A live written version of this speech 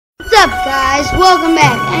up, guys? Welcome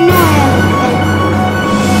back. I know I haven't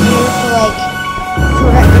been here for like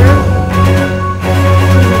forever.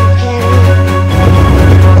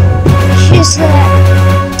 It's just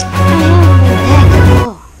that I haven't been back at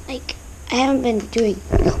all. Like, I haven't been doing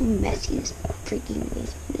no messiness, freaking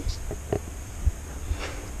laziness.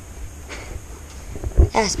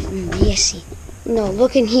 That's messy. No,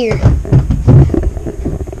 look in here.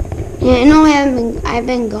 Yeah, I know I've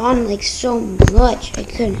been gone like so much. I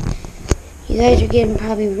couldn't. You guys are getting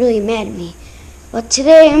probably really mad at me. But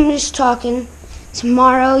today I'm just talking.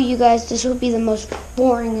 Tomorrow, you guys, this will be the most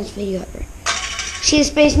boringest video ever. See this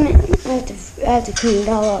basement? I have to clean it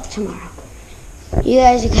all up tomorrow. You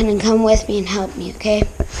guys are gonna come with me and help me, okay?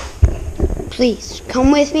 Please,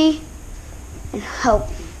 come with me and help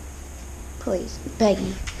me. Please, begging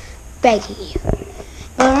you. Begging you.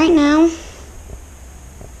 But right now,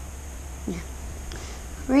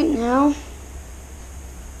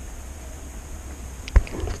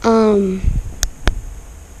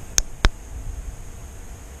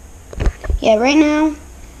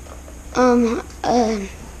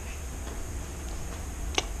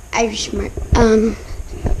 I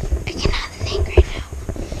cannot think right now.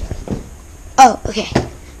 Oh, okay.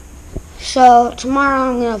 So, tomorrow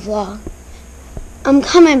I'm gonna vlog. I'm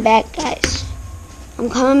coming back, guys. I'm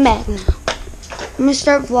coming back now. I'm gonna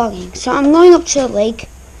start vlogging. So, I'm going up to the lake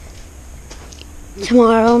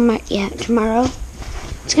tomorrow. Tomorrow.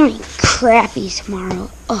 It's gonna be crappy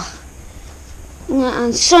tomorrow. Ugh.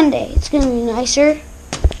 On Sunday, it's gonna be nicer.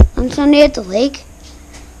 On Sunday at the lake.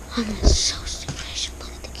 I'm so stupid. I should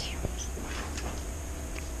look at the cameras.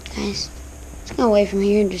 Guys, let's go away from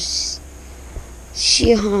here and just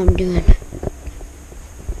see how I'm doing.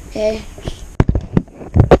 Okay?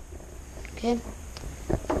 Okay?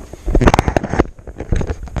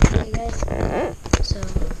 Okay, guys. So,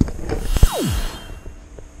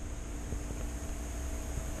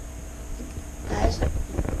 guys,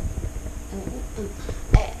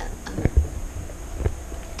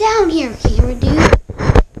 down here, camera dude.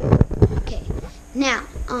 Okay, now,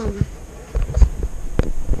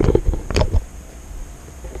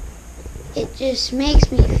 it just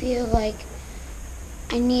makes me feel like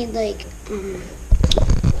I need, like,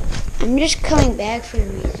 I'm just coming back for a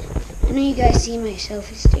reason. I know you guys see my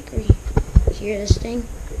selfie sticker. You hear this thing?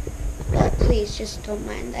 But please, just don't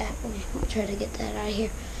mind that. I'll try to get that out of here.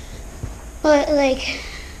 But, like,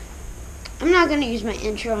 I'm not going to use my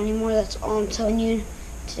intro anymore. That's all I'm telling you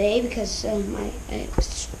today because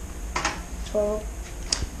it's 12.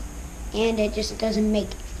 And it just doesn't make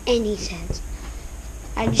any sense.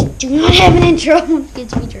 I just do not have an intro. It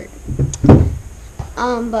gets me jerked.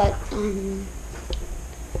 Why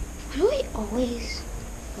do I always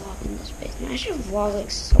vlog in this basement? I should vlog like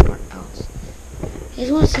somewhere else. You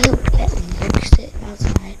guys want to see how bad it looks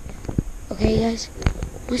outside? Okay, guys? I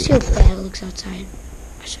want to see how bad it looks outside.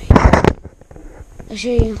 I'll show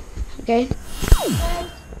you. Okay? Guys,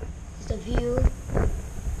 it's the view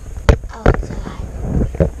outside.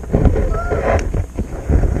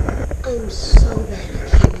 I'm so bad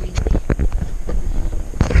at camera.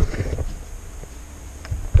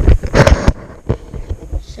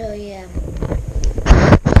 So yeah,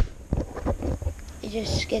 it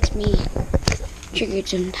just gets me triggered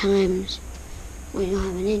sometimes when you don't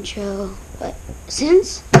have an intro. But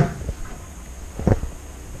since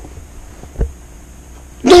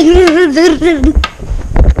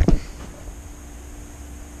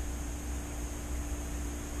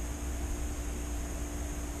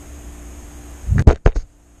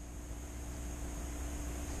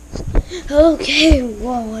okay,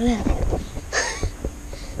 whoa, what happened?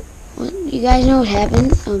 Well, you guys know what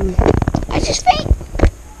happened. I just fainted. I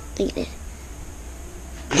think it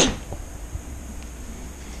did.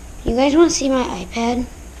 You guys want to see my iPad?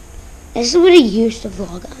 This is what I used to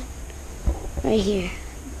vlog on. Right here.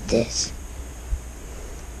 This.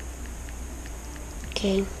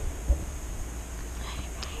 Okay.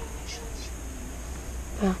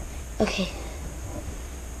 Well, okay.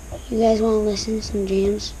 You guys want to listen to some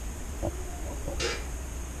jams?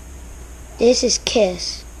 This is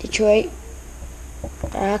Kiss, Detroit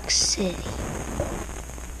Rock City.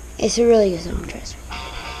 It's a really good song, trust me.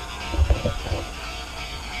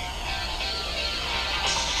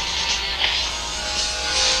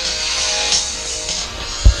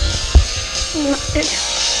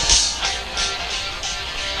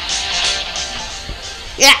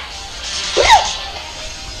 Yeah.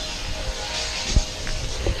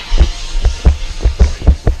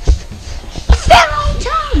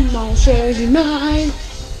 On Saturday night.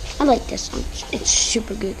 I like this song. It's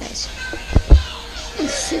super good, guys.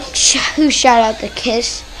 Who shout out the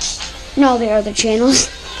Kiss? No, there are other channels.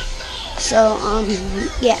 So,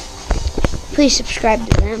 yeah. Please subscribe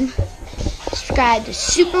to them. Subscribe to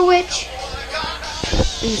Super Witch.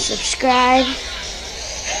 And subscribe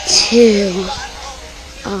to,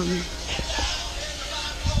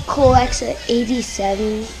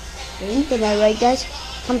 Colexa87. Did I right, guys?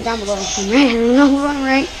 Comment down below if I'm right. I don't know if I'm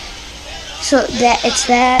right. So it's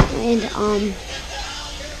that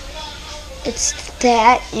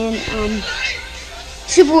and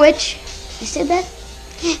Super Witch. I said that.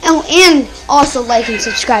 Oh, and also like and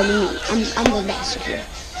subscribe to me. I'm the master here.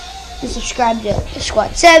 And subscribe to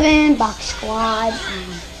Squad 7, Box Squad.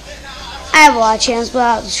 I have a lot of channels, but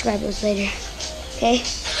I'll describe those later. Okay.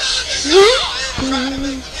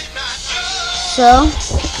 So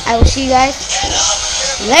I will see you guys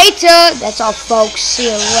later. That's all, folks. See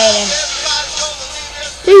you later.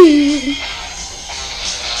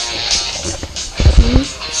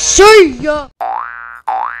 See ya.